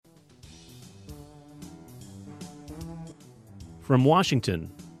From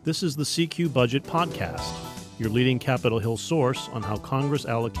Washington, this is the CQ Budget Podcast, your leading Capitol Hill source on how Congress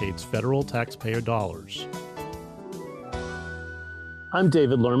allocates federal taxpayer dollars. I'm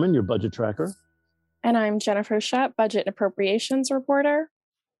David Lerman, your budget tracker. And I'm Jennifer Shutt, budget and appropriations reporter.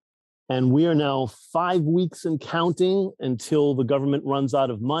 And we are now 5 weeks and counting until the government runs out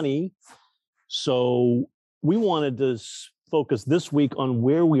of money. So we wanted to focus this week on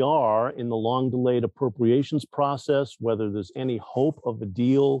where we are in the long-delayed appropriations process, whether there's any hope of a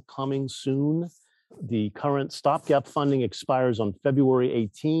deal coming soon. The current stopgap funding expires on February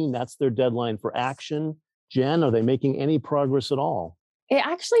 18. That's their deadline for action. Jen, are they making any progress at all? It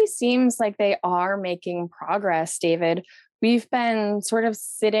actually seems like they are making progress, David. We've been sort of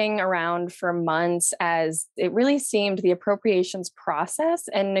sitting around for months as it really seemed the appropriations process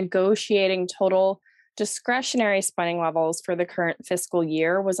and negotiating total discretionary spending levels for the current fiscal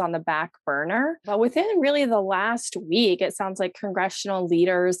year was on the back burner. But within really the last week, it sounds like congressional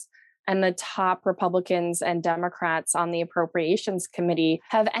leaders and the top Republicans and Democrats on the Appropriations Committee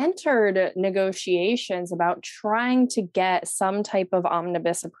have entered negotiations about trying to get some type of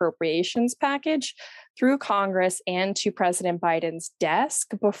omnibus appropriations package through Congress and to President Biden's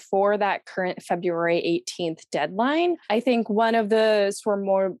desk before that current February 18th deadline. I think one of the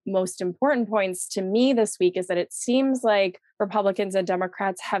most important points to me this week is that it seems like Republicans and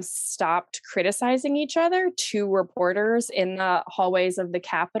Democrats have stopped criticizing each other to reporters in the hallways of the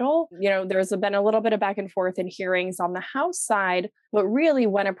Capitol. There's been a little bit of back and forth in hearings on the House side, but really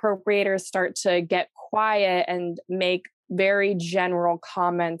when appropriators start to get quiet and make very general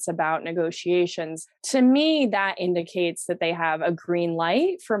comments about negotiations, to me, that indicates that they have a green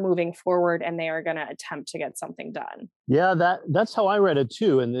light for moving forward and they are going to attempt to get something done. Yeah, that's how I read it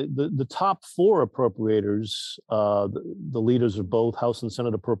too. And the top four appropriators, the leaders of both House and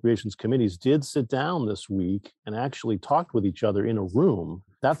Senate Appropriations Committees did sit down this week and actually talked with each other in a room.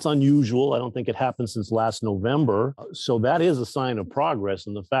 That's unusual. I don't think it happened since last November. So that is a sign of progress.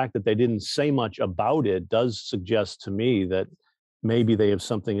 And the fact that they didn't say much about it does suggest to me that maybe they have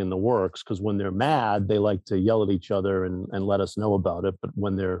something in the works, because when they're mad, they like to yell at each other and let us know about it. But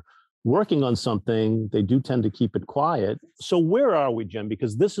when they're working on something, they do tend to keep it quiet. So where are we, Jen?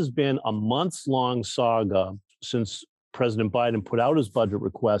 Because this has been a months-long saga since President Biden put out his budget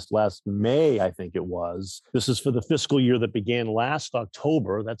request last May, I think it was. This is for the fiscal year that began last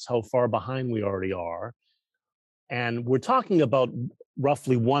October. That's how far behind we already are. And we're talking about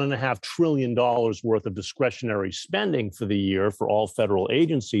roughly $1.5 trillion worth of discretionary spending for the year for all federal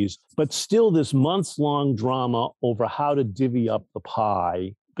agencies, but still this months-long drama over how to divvy up the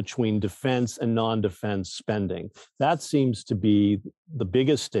pie between defense and non-defense spending. That seems to be the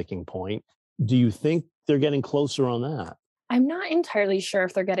biggest sticking point. Do you think they're getting closer on that? I'm not entirely sure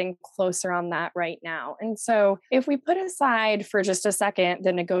if they're getting closer on that right now. And so if we put aside for just a second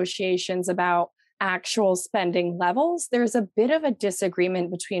the negotiations about actual spending levels, there's a bit of a disagreement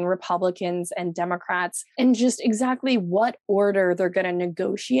between Republicans and Democrats in just exactly what order they're going to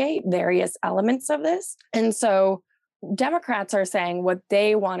negotiate various elements of this. And so Democrats are saying what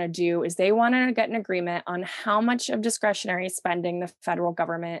they want to do is they want to get an agreement on how much of discretionary spending the federal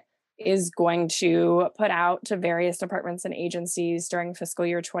government is going to put out to various departments and agencies during fiscal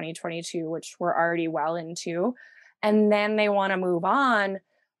year 2022, which we're already well into. And then they want to move on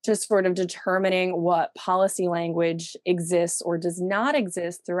to sort of determining what policy language exists or does not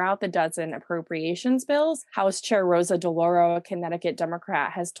exist throughout the dozen appropriations bills. House Chair Rosa DeLauro, a Connecticut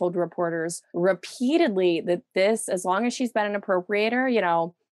Democrat, has told reporters repeatedly that this, as long as she's been an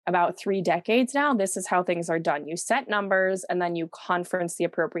appropriator, about 3 decades now, this is how things are done. You set numbers and then you conference the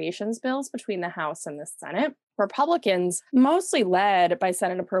appropriations bills between the House and the Senate. Republicans, mostly led by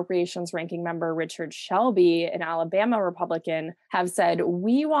Senate Appropriations Ranking Member Richard Shelby, an Alabama Republican, have said,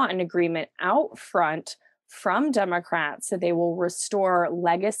 we want an agreement out front from Democrats that they will restore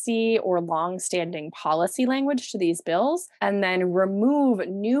legacy or longstanding policy language to these bills and then remove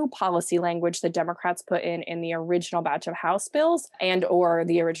new policy language that Democrats put in the original batch of House bills and or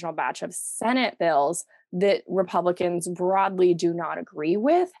the original batch of Senate bills that Republicans broadly do not agree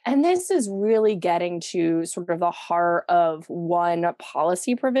with. And this is really getting to sort of the heart of one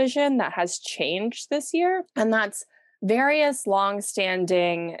policy provision that has changed this year, and that's various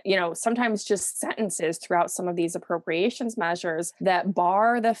longstanding, sometimes just sentences throughout some of these appropriations measures that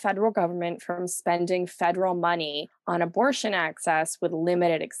bar the federal government from spending federal money on abortion access with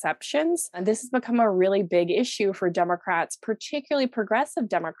limited exceptions. And this has become a really big issue for Democrats, particularly progressive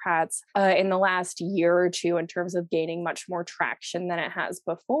Democrats, in the last year or two in terms of gaining much more traction than it has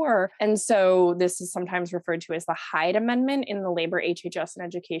before. And so this is sometimes referred to as the Hyde Amendment in the Labor, HHS, and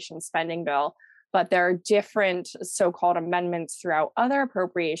Education spending bill, but there are different so-called amendments throughout other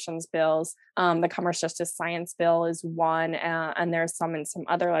appropriations bills. The Commerce Justice Science Bill is one, and there's some in some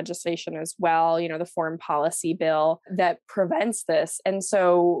other legislation as well, the Foreign Policy Bill that prevents this. And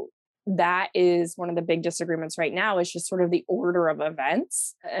so that is one of the big disagreements right now, is just sort of the order of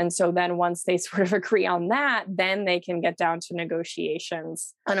events. And so then once they sort of agree on that, then they can get down to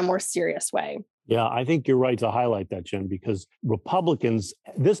negotiations in a more serious way. Yeah, I think you're right to highlight that, Jen, because Republicans,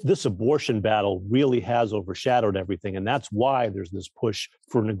 this abortion battle really has overshadowed everything. And that's why there's this push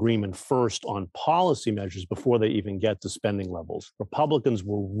for an agreement first on policy measures before they even get to spending levels. Republicans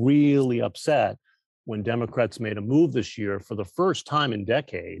were really upset when Democrats made a move this year for the first time in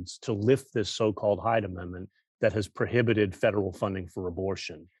decades to lift this so-called Hyde Amendment that has prohibited federal funding for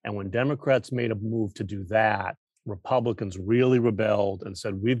abortion. And when Democrats made a move to do that, Republicans really rebelled and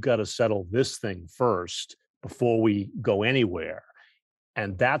said, we've got to settle this thing first before we go anywhere.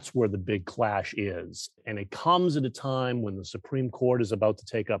 And that's where the big clash is. And it comes at a time when the Supreme Court is about to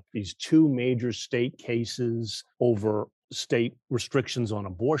take up these two major state cases over state restrictions on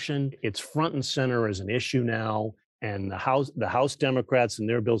abortion. It's front and center as an issue now. And the House Democrats and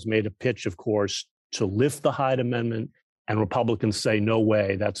their bills made a pitch, of course, to lift the Hyde Amendment. And Republicans say, no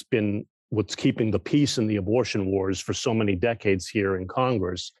way, that's been what's keeping the peace in the abortion wars for so many decades here in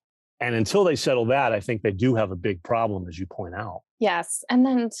Congress. And until they settle that, I think they do have a big problem, as you point out. Yes. And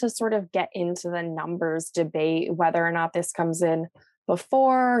then to sort of get into the numbers debate, whether or not this comes in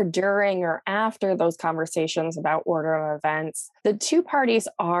before, during, or after those conversations about order of events, the two parties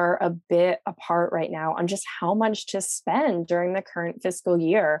are a bit apart right now on just how much to spend during the current fiscal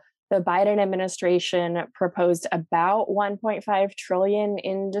year. The Biden administration proposed about $1.5 trillion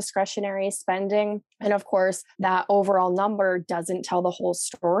in discretionary spending. And of course, that overall number doesn't tell the whole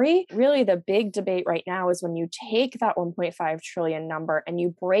story. Really, the big debate right now is when you take that $1.5 trillion number and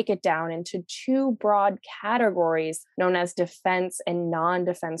you break it down into two broad categories known as defense and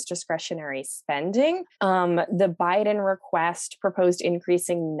non-defense discretionary spending. The Biden request proposed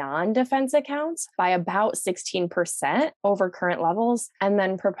increasing non-defense accounts by about 16% over current levels, and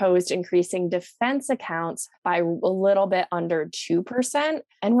then proposed increasing defense accounts by a little bit under 2%.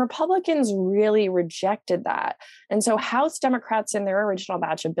 And Republicans really rejected that. And so House Democrats in their original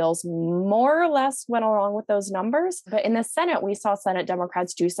batch of bills more or less went along with those numbers. But in the Senate, we saw Senate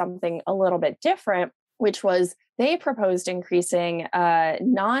Democrats do something a little bit different, which was they proposed increasing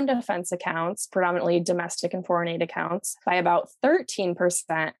non-defense accounts, predominantly domestic and foreign aid accounts, by about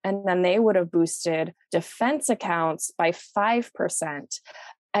 13%. And then they would have boosted defense accounts by 5%.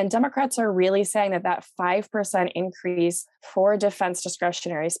 And Democrats are really saying that that 5% increase for defense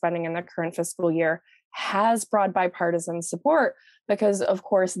discretionary spending in the current fiscal year has broad bipartisan support because, of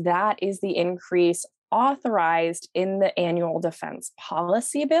course, that is the increase authorized in the annual defense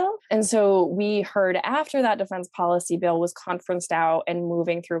policy bill. And so we heard after that defense policy bill was conferenced out and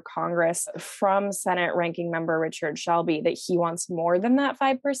moving through Congress from Senate ranking member Richard Shelby that he wants more than that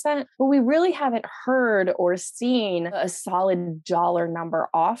 5%. But we really haven't heard or seen a solid dollar number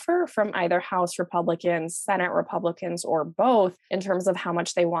offer from either House Republicans, Senate Republicans, or both in terms of how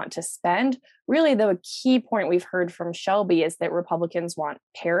much they want to spend. Really, the key point we've heard from Shelby is that Republicans want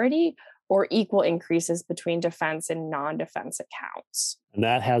parity or equal increases between defense and non-defense accounts. And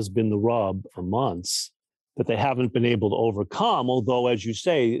that has been the rub for months that they haven't been able to overcome, although, as you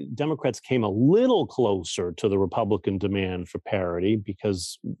say, Democrats came a little closer to the Republican demand for parity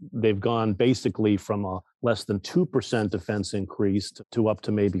because they've gone basically from a less than 2% defense increase to up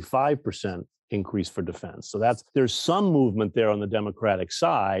to maybe 5% increase for defense. So there's some movement there on the Democratic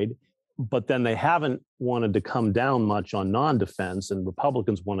side. But then they haven't wanted to come down much on non-defense, and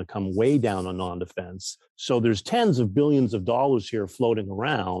Republicans want to come way down on non-defense. So there's tens of billions of dollars here floating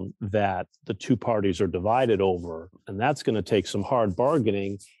around that the two parties are divided over, and that's going to take some hard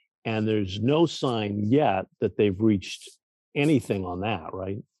bargaining. And there's no sign yet that they've reached anything on that,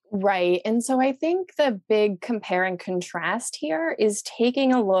 right? Right. And so I think the big compare and contrast here is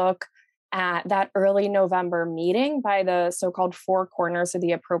taking a look at that early November meeting by the so-called four corners of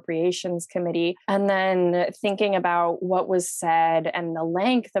the Appropriations Committee, and then thinking about what was said and the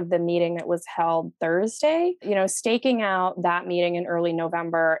length of the meeting that was held Thursday. Staking out that meeting in early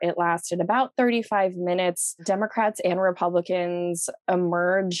November, it lasted about 35 minutes. Democrats and Republicans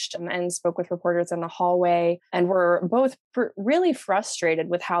emerged and spoke with reporters in the hallway and were both really frustrated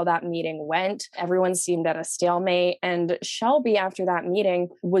with how that meeting went. Everyone seemed at a stalemate, and Shelby, after that meeting,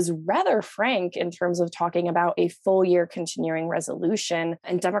 was rather frank in terms of talking about a full year continuing resolution.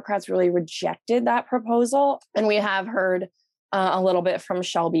 And Democrats really rejected that proposal. And we have heard a little bit from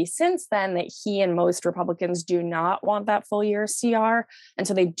Shelby since then that he and most Republicans do not want that full year CR. And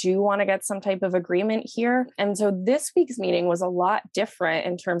so they do want to get some type of agreement here. And so this week's meeting was a lot different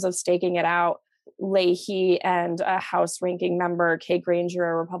in terms of staking it out. Leahy and a House ranking member, Kay Granger,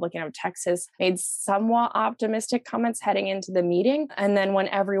 a Republican of Texas, made somewhat optimistic comments heading into the meeting. And then when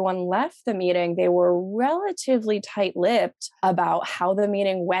everyone left the meeting, they were relatively tight-lipped about how the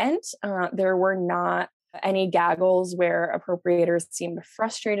meeting went. There were not any gaggles where appropriators seemed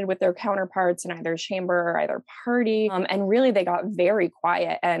frustrated with their counterparts in either chamber or either party. And really, they got very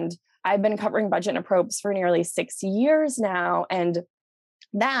quiet. And I've been covering budget and appropes for nearly 6 years now. And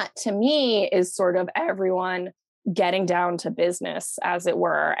that to me is sort of everyone getting down to business, as it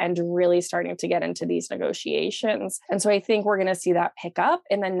were, and really starting to get into these negotiations. And so I think we're going to see that pick up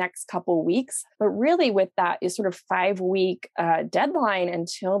in the next couple weeks. But really with that is sort of 5-week deadline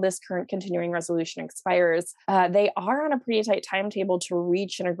until this current continuing resolution expires. They are on a pretty tight timetable to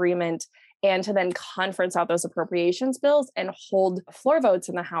reach an agreement and to then conference out those appropriations bills and hold floor votes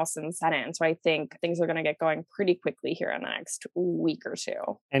in the House and Senate. And so I think things are going to get going pretty quickly here in the next week or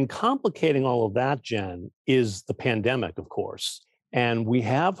two. And complicating all of that, Jen, is the pandemic, of course. And we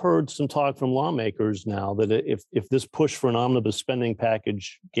have heard some talk from lawmakers now that if this push for an omnibus spending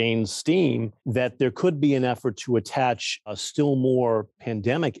package gains steam, that there could be an effort to attach still more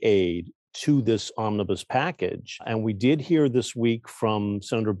pandemic aid to this omnibus package. And we did hear this week from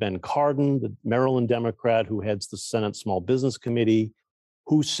Senator Ben Cardin, the Maryland Democrat who heads the Senate Small Business Committee,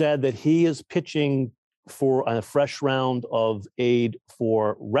 who said that he is pitching for a fresh round of aid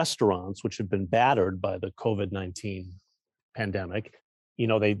for restaurants, which have been battered by the COVID-19 pandemic. You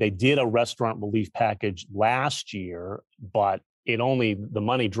know, they did a restaurant relief package last year, but the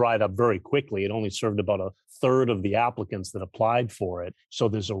money dried up very quickly. It only served about a third of the applicants that applied for it. So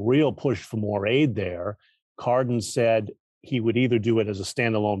there's a real push for more aid there. Cardin said he would either do it as a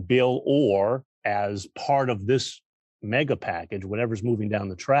standalone bill or as part of this mega package, whatever's moving down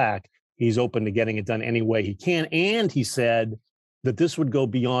the track. He's open to getting it done any way he can. And he said that this would go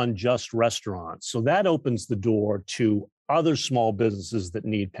beyond just restaurants. So that opens the door to other small businesses that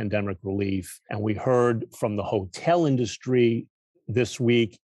need pandemic relief. And we heard from the hotel industry this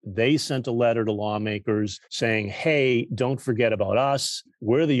week. They sent a letter to lawmakers saying, hey, don't forget about us.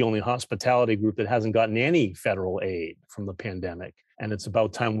 We're the only hospitality group that hasn't gotten any federal aid from the pandemic. And it's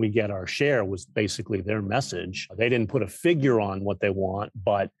about time we get our share, was basically their message. They didn't put a figure on what they want,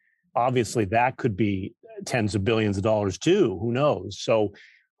 but obviously that could be tens of billions of dollars too. Who knows? So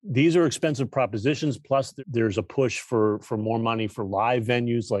these are expensive propositions. Plus, there's a push for more money for live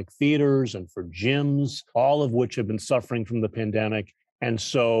venues like theaters and for gyms, all of which have been suffering from the pandemic. And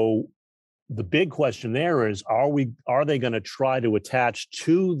so the big question there is, are they going to try to attach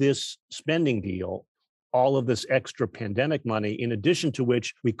to this spending deal all of this extra pandemic money, in addition to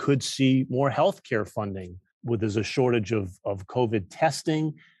which we could see more healthcare funding where there's a shortage of COVID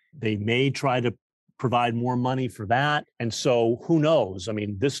testing? They may try to provide more money for that. And so who knows? I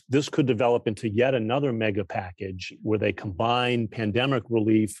mean, this could develop into yet another mega package where they combine pandemic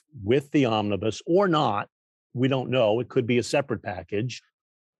relief with the omnibus or not. We don't know. It could be a separate package.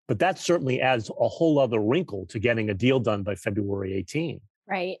 But that certainly adds a whole other wrinkle to getting a deal done by February 18.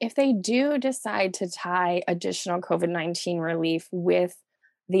 Right. If they do decide to tie additional COVID-19 relief with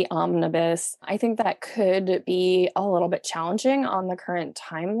the omnibus, I think that could be a little bit challenging on the current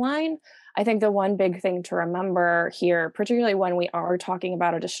timeline. I think the one big thing to remember here, particularly when we are talking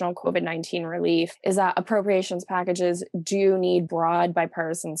about additional COVID-19 relief, is that appropriations packages do need broad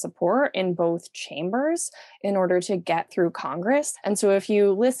bipartisan support in both chambers in order to get through Congress. And so if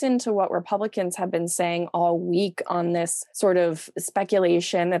you listen to what Republicans have been saying all week on this sort of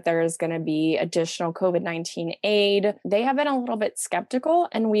speculation that there is going to be additional COVID-19 aid, they have been a little bit skeptical.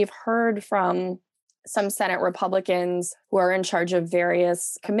 And we've heard from some Senate Republicans who are in charge of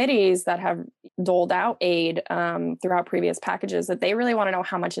various committees that have doled out aid throughout previous packages that they really want to know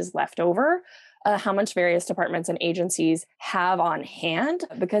how much is left over, how much various departments and agencies have on hand,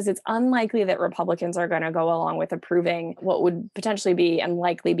 because it's unlikely that Republicans are going to go along with approving what would potentially be and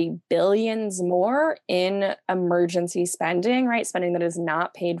likely be billions more in emergency spending, right? Spending that is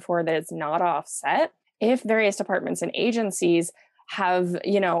not paid for, that is not offset. If various departments and agencies have,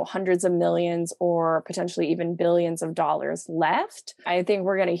 hundreds of millions or potentially even billions of dollars left, I think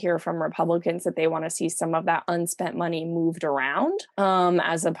we're going to hear from Republicans that they want to see some of that unspent money moved around,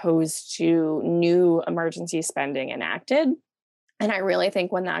 as opposed to new emergency spending enacted. And I really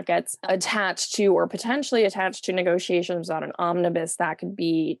think when that gets attached to or potentially attached to negotiations on an omnibus, that could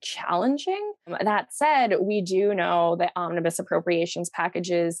be challenging. That said, we do know that omnibus appropriations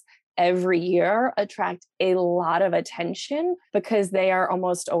packages every year attract a lot of attention because they are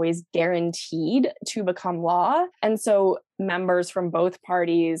almost always guaranteed to become law. And so members from both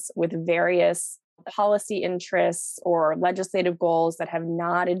parties with various policy interests or legislative goals that have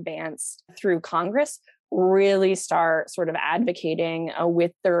not advanced through Congress really start sort of advocating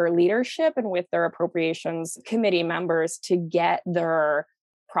with their leadership and with their appropriations committee members to get their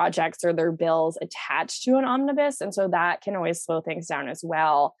projects or their bills attached to an omnibus. And so that can always slow things down as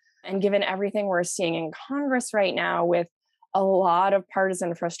well. And given everything we're seeing in Congress right now with a lot of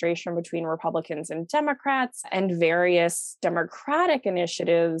partisan frustration between Republicans and Democrats and various Democratic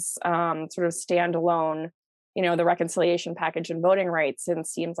initiatives, sort of standalone, the reconciliation package and voting rights, and it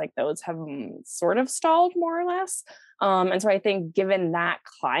seems like those have sort of stalled more or less. And so I think given that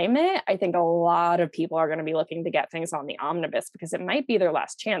climate, I think a lot of people are going to be looking to get things on the omnibus because it might be their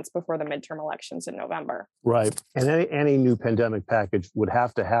last chance before the midterm elections in November. Right. And any new pandemic package would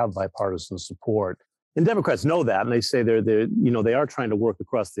have to have bipartisan support. And Democrats know that, and they say they are trying to work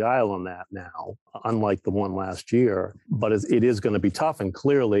across the aisle on that now, unlike the one last year. But it is going to be tough, and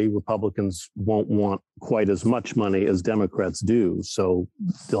clearly Republicans won't want quite as much money as Democrats do. So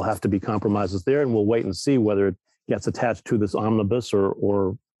there'll have to be compromises there, and we'll wait and see whether it gets attached to this omnibus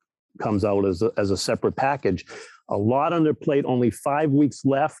or comes out as a separate package. A lot on their plate, only 5 weeks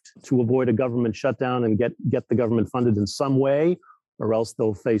left to avoid a government shutdown and get the government funded in some way, or else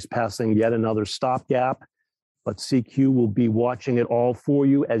they'll face passing yet another stopgap. But CQ will be watching it all for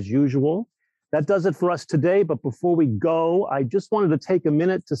you as usual. That does it for us today. But before we go, I just wanted to take a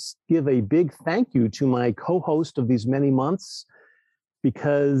minute to give a big thank you to my co-host of these many months,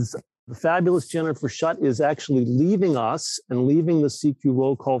 because the fabulous Jennifer Shutt is actually leaving us and leaving the CQ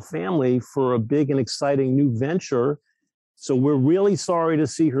Roll Call family for a big and exciting new venture. So we're really sorry to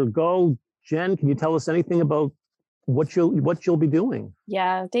see her go. Jen, can you tell us anything about what you'll be doing?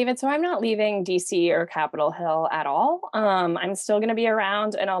 Yeah, David. So I'm not leaving DC or Capitol Hill at all. I'm still going to be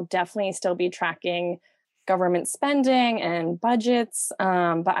around, and I'll definitely still be tracking government spending and budgets.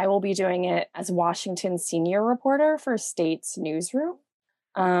 But I will be doing it as Washington's senior reporter for State's Newsroom.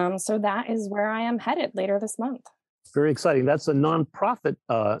 So that is where I am headed later this month. Very exciting. That's a nonprofit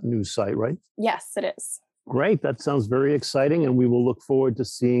news site, right? Yes, it is. Great. That sounds very exciting, and we will look forward to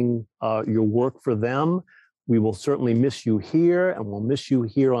seeing your work for them. We will certainly miss you here, and we'll miss you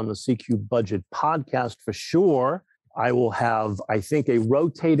here on the CQ Budget Podcast for sure. I will have, I think, a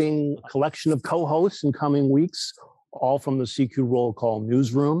rotating collection of co-hosts in coming weeks, all from the CQ Roll Call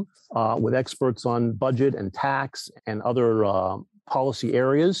newsroom, with experts on budget and tax and other policy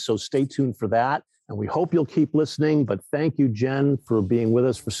areas. So stay tuned for that. And we hope you'll keep listening. But thank you, Jen, for being with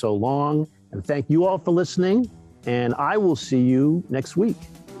us for so long. And thank you all for listening. And I will see you next week.